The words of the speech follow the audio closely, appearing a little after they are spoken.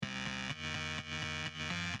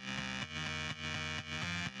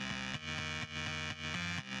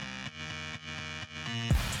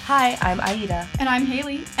Hi, I'm Aida. And I'm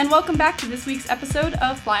Haley, and welcome back to this week's episode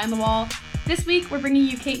of Fly on the Wall. This week, we're bringing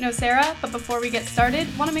you Kate Nocera, but before we get started,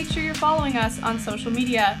 want to make sure you're following us on social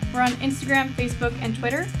media. We're on Instagram, Facebook, and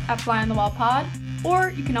Twitter at FlyOnTheWallPod, or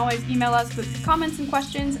you can always email us with comments and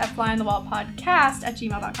questions at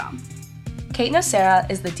flyonthewallpodcast@gmail.com. Kate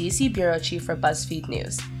Nocera is the DC Bureau Chief for BuzzFeed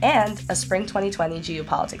News and a Spring 2020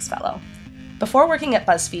 Geopolitics Fellow. Before working at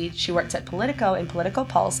BuzzFeed, she worked at Politico and Political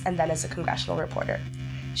Pulse and then as a congressional reporter.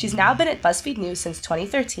 She's now been at BuzzFeed News since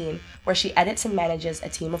 2013, where she edits and manages a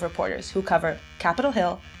team of reporters who cover Capitol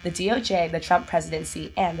Hill, the DOJ, the Trump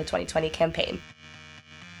presidency, and the 2020 campaign.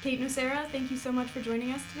 Kate Nocera, thank you so much for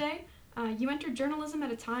joining us today. You entered journalism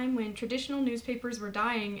at a time when traditional newspapers were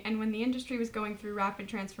dying and when the industry was going through rapid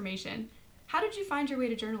transformation. How did you find your way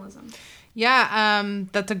to journalism? Yeah,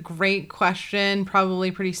 that's a great question.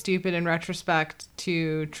 Probably pretty stupid in retrospect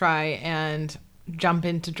to try and jump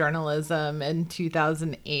into journalism in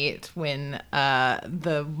 2008 when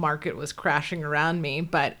the market was crashing around me.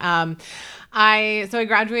 But I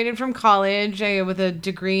graduated from college with a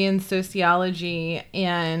degree in sociology,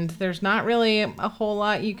 and there's not really a whole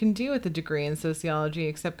lot you can do with a degree in sociology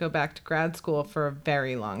except go back to grad school for a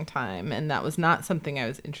very long time, and that was not something I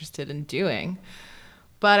was interested in doing.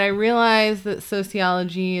 But I realized that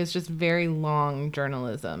sociology is just very long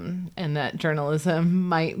journalism, and that journalism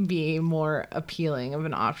might be more appealing of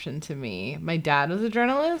an option to me. My dad was a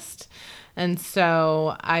journalist, and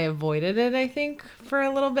so I avoided it, I think, for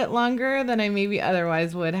a little bit longer than I maybe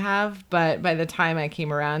otherwise would have. But by the time I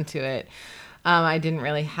came around to it, I didn't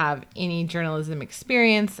really have any journalism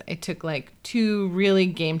experience. I took like 2 really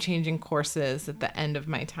game-changing courses at the end of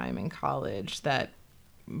my time in college that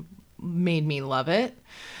made me love it.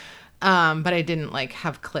 But I didn't like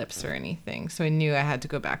have clips or anything. So I knew I had to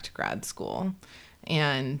go back to grad school.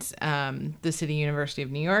 And the City University of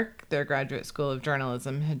New York, their graduate school of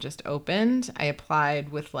journalism had just opened. I applied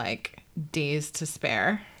with like days to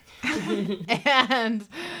spare and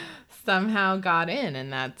somehow got in.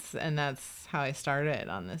 And that's how I started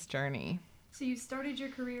on this journey. So you started your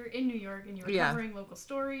career in New York and you were covering local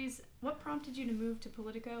stories. What prompted you to move to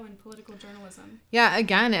Politico and political journalism? Yeah,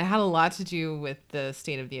 again, it had a lot to do with the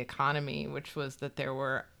state of the economy, which was that there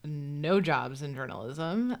were no jobs in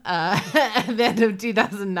journalism at the end of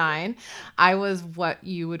 2009. I was what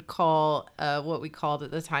you would call, what we called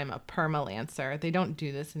at the time, a permalancer. They don't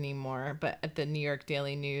do this anymore, but at the New York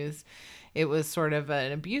Daily News, it was sort of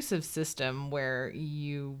an abusive system where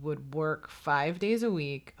you would work 5 days a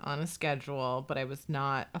week on a schedule, but I was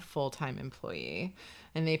not a full-time employee.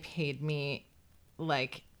 And they paid me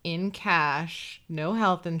like in cash, no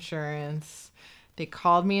health insurance. They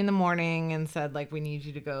called me in the morning and said, like, we need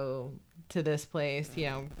you to go to this place,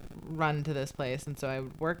 run to this place. And so I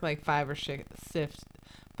would work like 5 or 6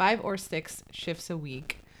 shifts a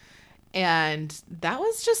week. And that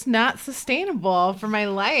was just not sustainable for my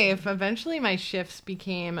life. Eventually, my shifts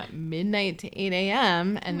became midnight to 8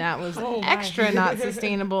 a.m., and that was extra not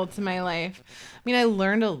sustainable to my life. I mean, I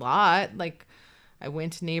learned a lot. Like, I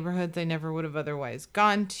went to neighborhoods I never would have otherwise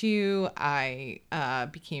gone to. I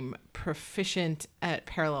became proficient at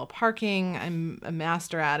parallel parking. I'm a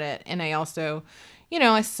master at it. And I also,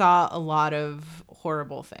 I saw a lot of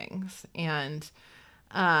horrible things. And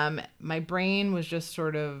my brain was just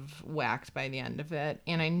sort of whacked by the end of it.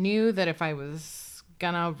 And I knew that if I was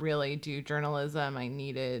gonna really do journalism, I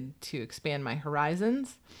needed to expand my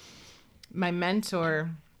horizons. My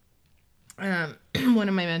mentor, one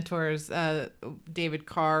of my mentors, David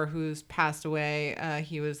Carr, who's passed away,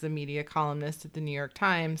 he was the media columnist at the New York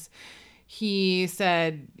Times. He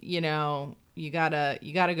said, you gotta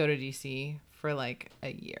go to DC for like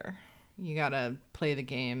a year. You gotta play the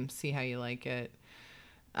game, see how you like it.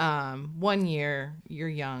 1 year, you're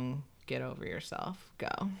young, get over yourself, go.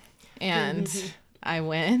 And I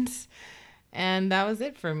went, and that was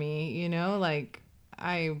it for me.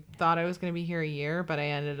 I thought I was going to be here a year, but I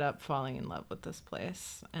ended up falling in love with this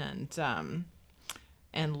place and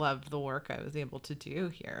loved the work I was able to do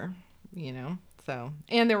here, so,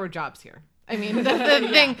 and there were jobs here. I mean,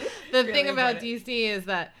 the thing about DC is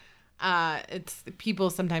that it's people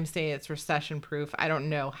sometimes say it's recession proof. I don't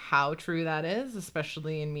know how true that is,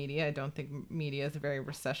 especially in media. I don't think media is a very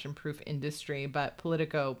recession proof industry, but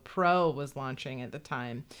Politico Pro was launching at the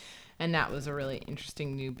time. And that was a really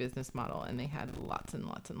interesting new business model. And they had lots and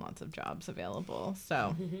lots and lots of jobs available.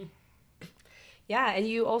 So Yeah, and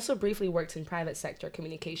you also briefly worked in private sector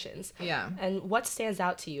communications. Yeah. And what stands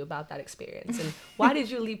out to you about that experience? And why did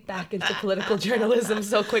you leap back into political journalism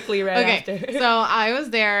so quickly after? So I was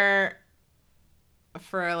there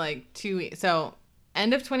for like 2 weeks. So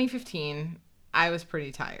end of 2015, I was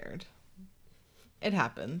pretty tired. It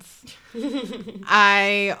happens.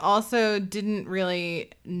 I also didn't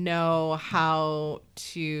really know how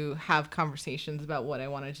to have conversations about what I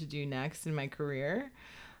wanted to do next in my career.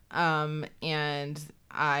 And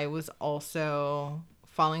I was also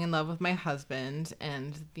falling in love with my husband,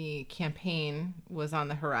 and the campaign was on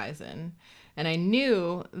the horizon. And I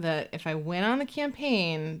knew that if I went on the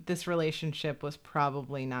campaign, this relationship was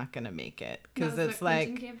probably not going to make it, because it's the like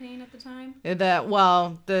Clinton campaign at the time.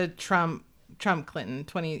 The Trump Clinton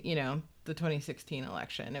the 2016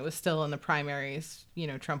 election. It was still in the primaries.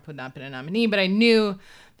 Trump would not been a nominee, but I knew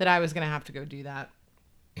that I was going to have to go do that,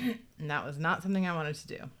 and that was not something I wanted to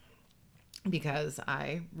do, because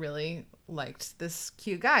I really liked this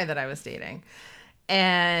cute guy that I was dating.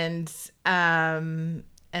 And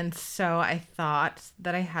so I thought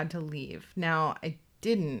that I had to leave. Now, I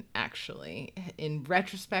didn't actually. In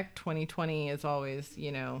retrospect, 2020 is always,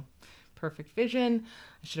 perfect vision.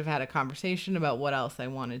 I should have had a conversation about what else I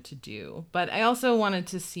wanted to do. But I also wanted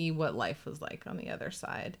to see what life was like on the other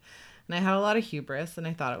side. And I had a lot of hubris, and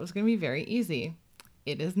I thought it was going to be very easy.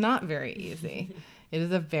 It is not very easy. It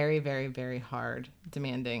is a very, very, very hard,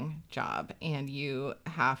 demanding job. And you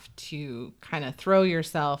have to kind of throw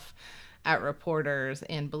yourself at reporters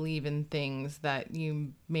and believe in things that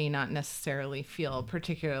you may not necessarily feel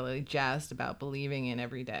particularly jazzed about believing in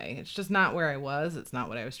every day. It's just not where I was. It's not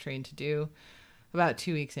what I was trained to do. About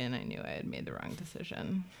 2 weeks in, I knew I had made the wrong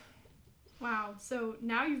decision. Wow. So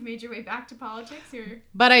now you've made your way back to politics?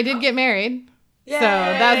 But I did get married. Yay! So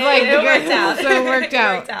that's like it worked out. So it worked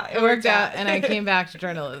out. It worked out. And I came back to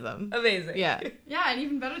journalism. Amazing. Yeah. Yeah, and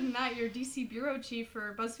even better than that, you're DC bureau chief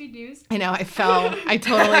for BuzzFeed News. I know. I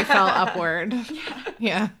totally fell upward.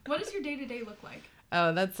 Yeah. What does your day-to-day look like?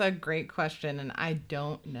 Oh, that's a great question, and I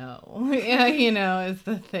don't know. Yeah, it's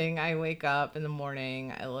the thing. I wake up in the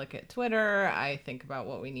morning, I look at Twitter, I think about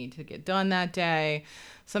what we need to get done that day.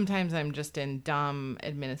 Sometimes I'm just in dumb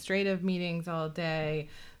administrative meetings all day.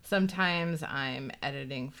 Sometimes I'm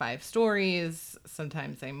editing 5 stories.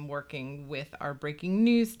 Sometimes I'm working with our breaking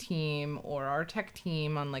news team or our tech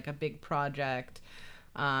team on like a big project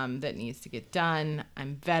that needs to get done.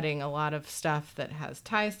 I'm vetting a lot of stuff that has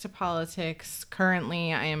ties to politics.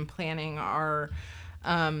 Currently, I am planning our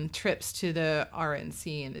trips to the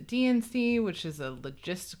RNC and the DNC, which is a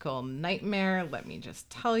logistical nightmare, let me just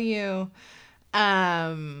tell you.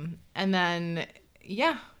 And then,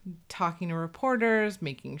 talking to reporters,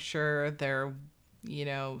 making sure they're,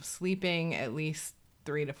 sleeping at least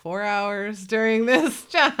 3 to 4 hours during this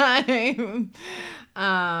time.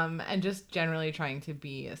 And just generally trying to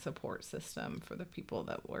be a support system for the people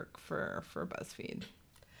that work for BuzzFeed.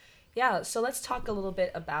 Yeah, so let's talk a little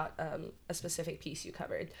bit about a specific piece you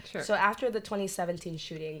covered. Sure. So after the 2017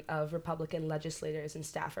 shooting of Republican legislators and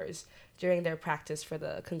staffers during their practice for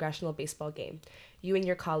the congressional baseball game, you and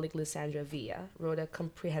your colleague Lysandra Villa wrote a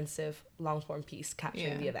comprehensive long-form piece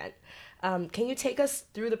capturing the event. Can you take us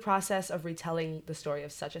through the process of retelling the story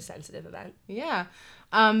of such a sensitive event? Yeah.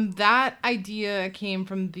 That idea came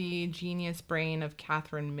from the genius brain of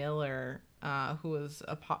Catherine Miller, who was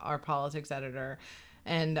our politics editor.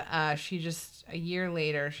 And she just, a year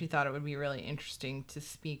later, she thought it would be really interesting to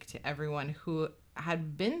speak to everyone who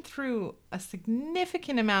had been through a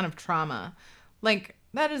significant amount of trauma. Like,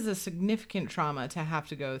 that is a significant trauma to have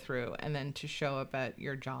to go through, and then to show up at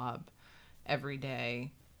your job every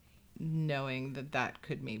day knowing that that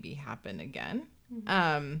could maybe happen again.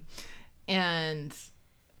 Mm-hmm.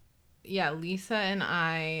 Lisa and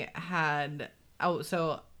I had,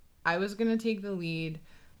 so I was going to take the lead.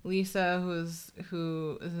 Lisa,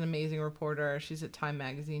 who is an amazing reporter, she's at Time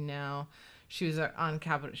Magazine now. She was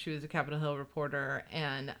she was a Capitol Hill reporter,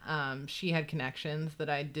 and she had connections that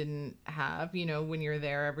I didn't have. When you're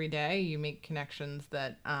there every day, you make connections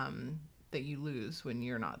that you lose when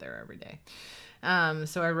you're not there every day.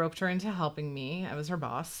 So I roped her into helping me. I was her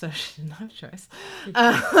boss, so she didn't have a choice.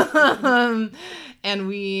 And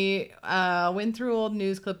we went through old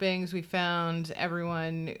news clippings. We found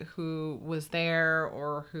everyone who was there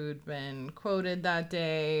or who'd been quoted that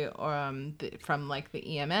day, from like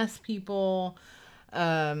the EMS people.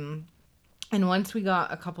 And once we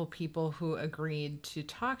got a couple people who agreed to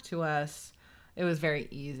talk to us, it was very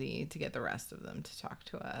easy to get the rest of them to talk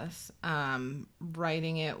to us.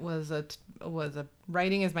 Writing it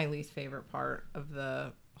writing is my least favorite part of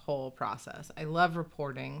the whole process. I love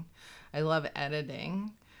reporting. I love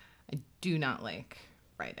editing. I do not like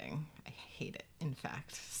writing. I hate it, in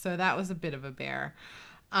fact. So that was a bit of a bear.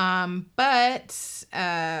 But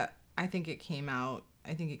I think it came out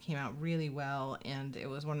really well, and it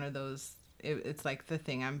was one of those, it's like the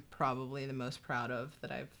thing I'm probably the most proud of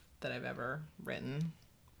that I've ever written.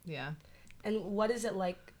 Yeah. And what is it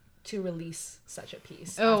like to release such a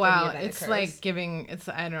piece? Oh, wow. It's occurs? Like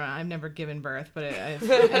I don't know, I've never given birth, but I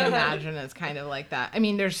imagine it's kind of like that. I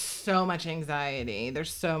mean, there's so much anxiety.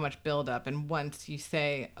 There's so much buildup. And once you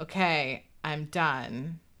say, okay, I'm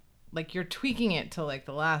done, like you're tweaking it till like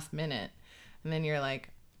the last minute. And then you're like,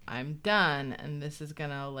 I'm done. And this is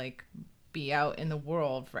going to like be out in the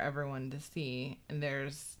world for everyone to see. And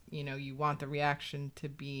there's, you want the reaction to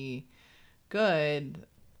be good.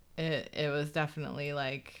 It was definitely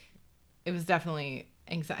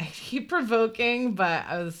anxiety provoking, but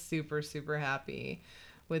I was super, super happy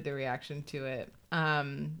with the reaction to it.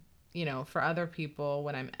 For other people,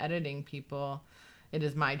 when I'm editing people, it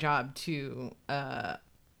is my job to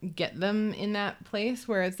get them in that place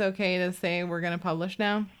where it's okay to say we're going to publish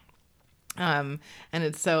now. And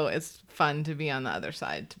it's fun to be on the other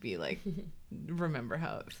side, to be like, remember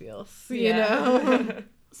how it feels, you know?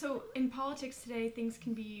 So in politics today, things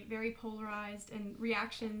can be very polarized and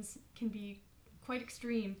reactions can be quite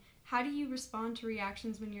extreme. How do you respond to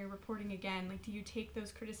reactions when you're reporting again? Like, do you take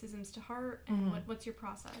those criticisms to heart? And what's your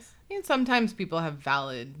process? And sometimes people have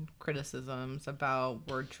valid criticisms about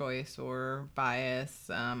word choice or bias.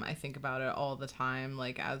 I think about it all the time,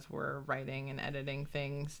 like as we're writing and editing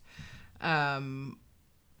things. But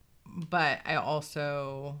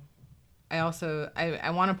I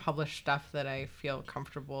want to publish stuff that I feel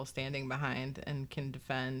comfortable standing behind and can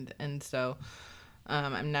defend. And so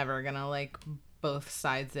I'm never going to like both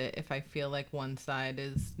sides it if I feel like one side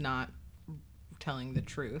is not telling the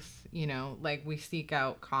truth. Like we seek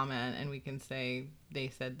out comment and we can say they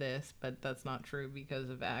said this, but that's not true because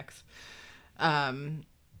of X.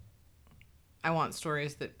 I want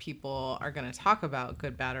stories that people are going to talk about,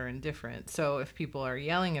 good, bad, or indifferent. So if people are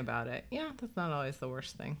yelling about it, that's not always the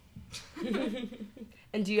worst thing.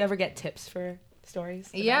 And do you ever get tips for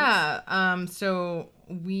stories? Yeah. So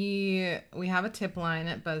we have a tip line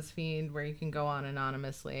at BuzzFeed where you can go on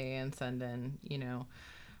anonymously and send in,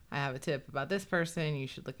 I have a tip about this person, you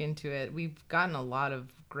should look into it. We've gotten a lot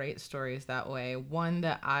of great stories that way. One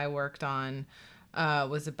that I worked on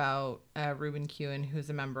was about Reuben Kuhn, who's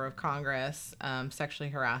a member of Congress, sexually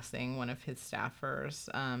harassing one of his staffers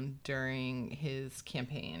during his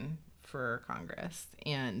campaign for Congress.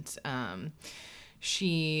 And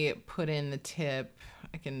she put in the tip,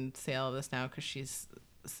 I can say all this now because she's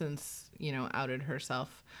since, outed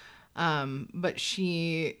herself. But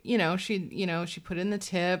she put in the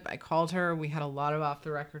tip. I called her. We had a lot of off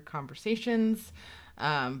the record conversations.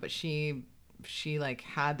 But she like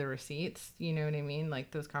had the receipts, you know what I mean?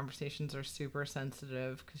 Like those conversations are super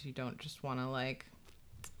sensitive because you don't just want to like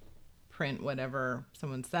print whatever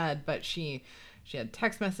someone said, but she had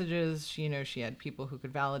text messages, she had people who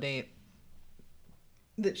could validate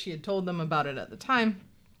that she had told them about it at the time.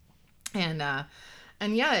 And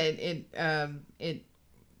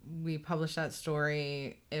we published that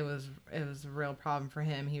story. It was a real problem for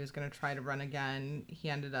him. He was going to try to run again. He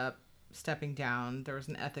ended up stepping down. There was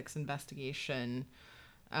an ethics investigation.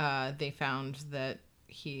 They found that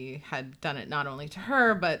he had done it not only to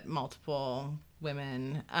her, but multiple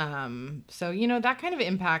women. So, that kind of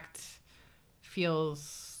impact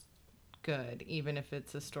feels good, even if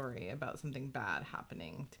it's a story about something bad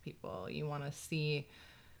happening to people. You want to see,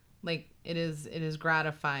 like, it is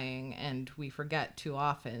gratifying, and we forget too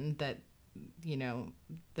often that,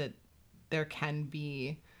 that there can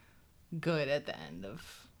be good at the end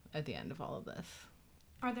of all of this.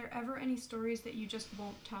 Are there ever any stories that you just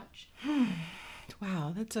won't touch?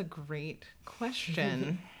 Wow, that's a great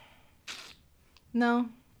question. No,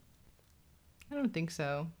 I don't think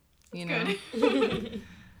so. Good.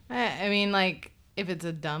 I mean, like, if it's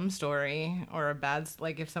a dumb story or a bad,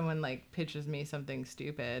 like, if someone, like, pitches me something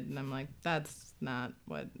stupid and I'm like, that's not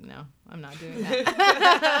what, no, I'm not doing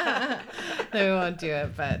that. Then we won't do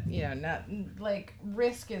it. But, not, like,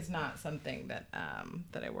 risk is not something that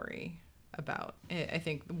I worry about. I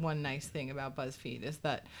think one nice thing about BuzzFeed is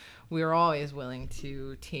that we're always willing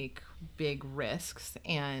to take big risks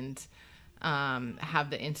and have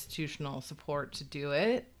the institutional support to do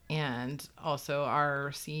it. And also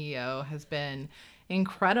our CEO has been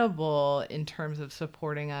incredible in terms of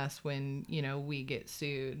supporting us when, we get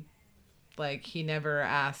sued. Like, he never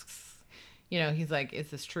asks, he's like, is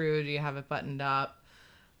this true? Do you have it buttoned up?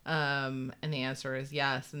 And the answer is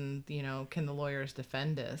yes. And, can the lawyers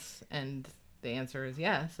defend this? And the answer is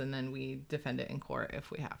yes. And then we defend it in court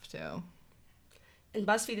if we have to. And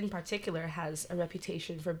BuzzFeed in particular has a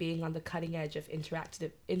reputation for being on the cutting edge of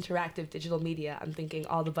interactive digital media. I'm thinking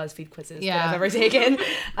all the BuzzFeed quizzes that I've ever taken,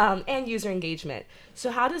 and user engagement. So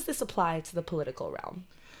how does this apply to the political realm?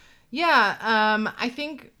 Yeah, I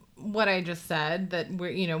think what I just said, that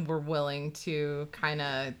we're willing to kind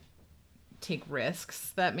of take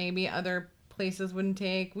risks that maybe other places wouldn't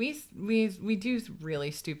take. We do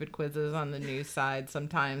really stupid quizzes on the news side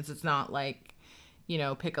sometimes. It's not like,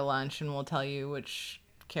 pick a lunch and we'll tell you which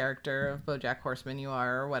character of BoJack Horseman you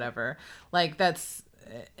are or whatever. Like it's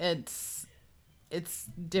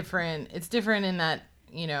different. It's different in that,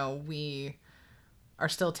 we are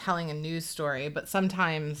still telling a news story, but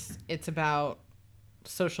sometimes it's about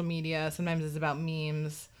social media. Sometimes it's about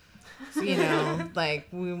memes. So, like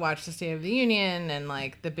we watched the State of the Union, and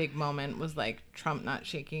like the big moment was like Trump not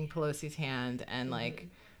shaking Pelosi's hand and like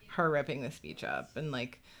her ripping the speech up, and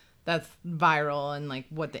like that's viral and like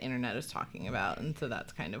what the internet is talking about. And so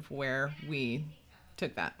that's kind of where we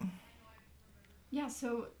took that. Yeah,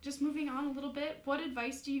 so just moving on a little bit, what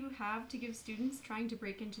advice do you have to give students trying to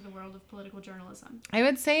break into the world of political journalism? I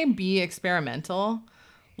would say be experimental.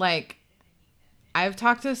 Like, I've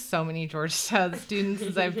talked to so many Georgetown students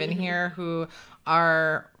since I've been here who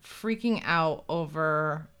are freaking out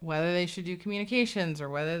over whether they should do communications or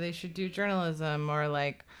whether they should do journalism or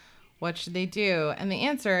like what should they do. And the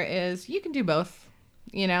answer is you can do both.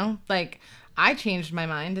 Like I changed my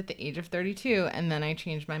mind at the age of 32 and then I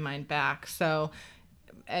changed my mind back. So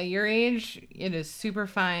at your age, it is super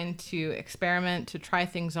fine to experiment, to try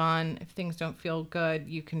things on. If things don't feel good,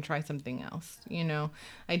 you can try something else.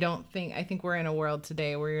 I think we're in a world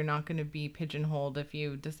today where you're not going to be pigeonholed if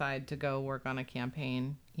you decide to go work on a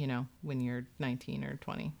campaign, when you're 19 or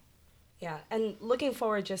 20. Yeah, and looking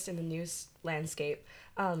forward just in the news landscape,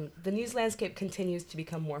 the news landscape continues to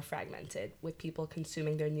become more fragmented with people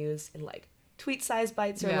consuming their news in like tweet-sized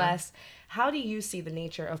bites or less. How do you see the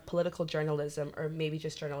nature of political journalism, or maybe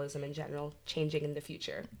just journalism in general, changing in the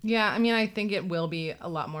future? Yeah, I mean, I think it will be a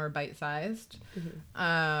lot more bite-sized,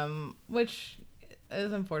 which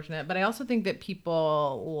is unfortunate. But I also think that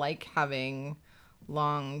people like having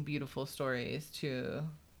long, beautiful stories to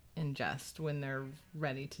ingest when they're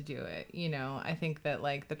ready to do it. I think that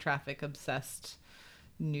like the traffic-obsessed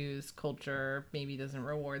news culture maybe doesn't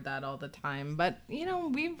reward that all the time, but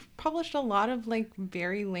we've published a lot of like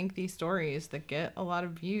very lengthy stories that get a lot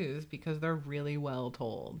of views because they're really well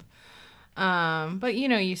told. But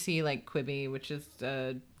you see like Quibi, which is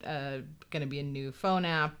gonna be a new phone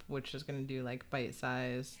app which is gonna do like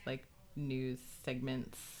bite-sized like news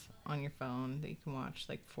segments on your phone that you can watch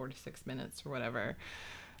like 4 to 6 minutes or whatever.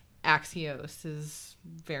 Axios is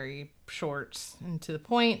very short and to the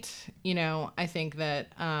point. I think that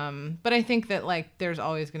but I think that like there's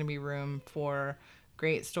always going to be room for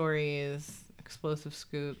great stories, explosive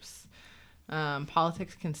scoops.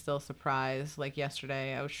 Politics can still surprise. Like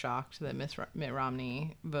yesterday I was shocked that Mitt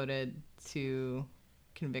Romney voted to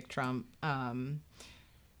convict Trump.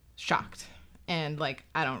 Shocked. And like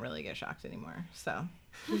I don't really get shocked anymore. So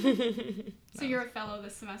So you're a fellow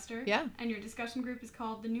this semester. Yeah. And your discussion group is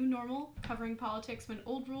called The New Normal, Covering Politics When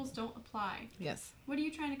Old Rules Don't Apply. Yes. What are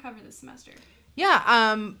you trying to cover this semester?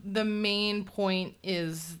 Yeah, the main point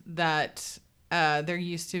is that there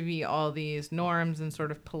used to be all these norms and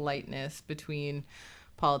sort of politeness between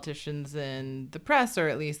politicians and the press, or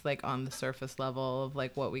at least like on the surface level of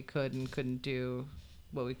like what we could and couldn't do,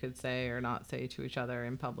 what we could say or not say to each other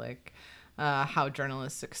in public. How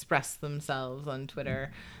journalists express themselves on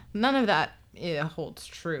Twitter. None of that holds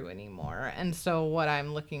true anymore. And so what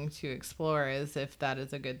I'm looking to explore is if that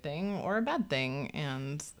is a good thing or a bad thing.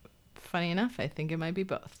 And funny enough, I think it might be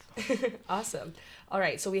both. Awesome. All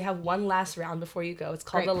right, so we have one last round before you go. It's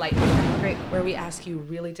called the lightning round, where we ask you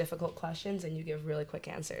really difficult questions and you give really quick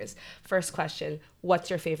answers. First question, what's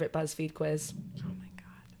your favorite BuzzFeed quiz? Oh my God.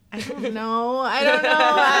 I don't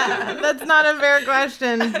know. That's not a fair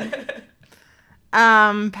question.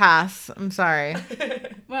 Pass. I'm sorry.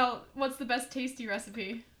 Well, what's the best tasty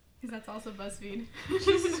recipe? Because that's also BuzzFeed.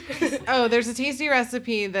 Oh, there's a tasty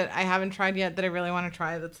recipe that I haven't tried yet that I really want to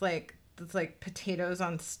try. That's like potatoes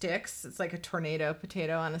on sticks. It's like a tornado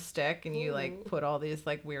potato on a stick, and you like put all these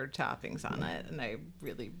like weird toppings on it. And I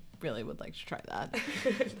really, really would like to try that.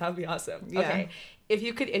 That'd be awesome. Yeah. Okay, if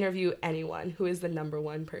you could interview anyone, who is the number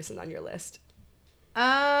one person on your list?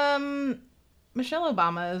 Michelle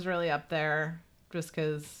Obama is really up there. Just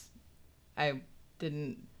because I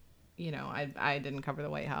didn't, I didn't cover the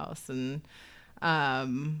White House, and I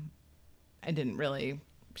didn't really,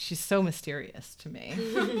 she's so mysterious to me,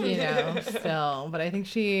 still, but I think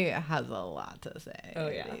she has a lot to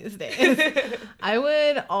say these days. I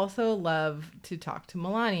would also love to talk to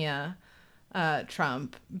Melania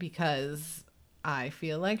Trump, because I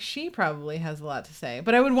feel like she probably has a lot to say,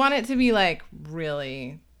 but I would want it to be like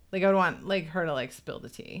really Like, I would want, like, her to, like, spill the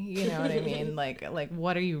tea. You know what I mean? Like,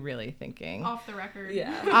 what are you really thinking? Off the record.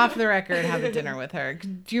 Yeah. Off the record, have a dinner with her.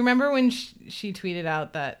 Do you remember when she tweeted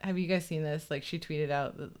out that, have you guys seen this? Like, she tweeted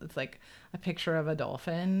out, it's like a picture of a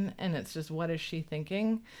dolphin, and it's just, what is she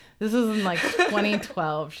thinking? This was in, like,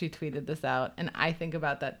 2012, she tweeted this out, and I think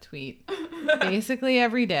about that tweet basically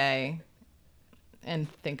every day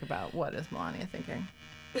and think about, what is Melania thinking?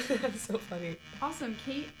 That's so funny. Awesome.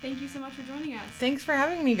 Kate, thank you so much for joining us. Thanks for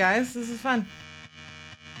having me, guys. This is fun.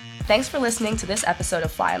 Thanks for listening to this episode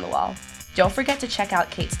of Fly on the Wall. Don't forget to check out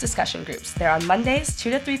Kate's discussion groups. They're on Mondays,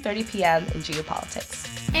 2 to 3:30 p.m. in geopolitics.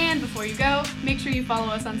 And before you go, make sure you follow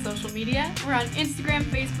us on social media. We're on Instagram,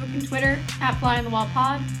 Facebook, and Twitter at Fly on the Wall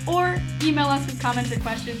Pod, or email us with comments or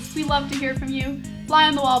questions. We love to hear from you.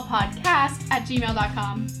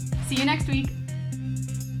 flyonthewallpodcast@gmail.com. See you next week.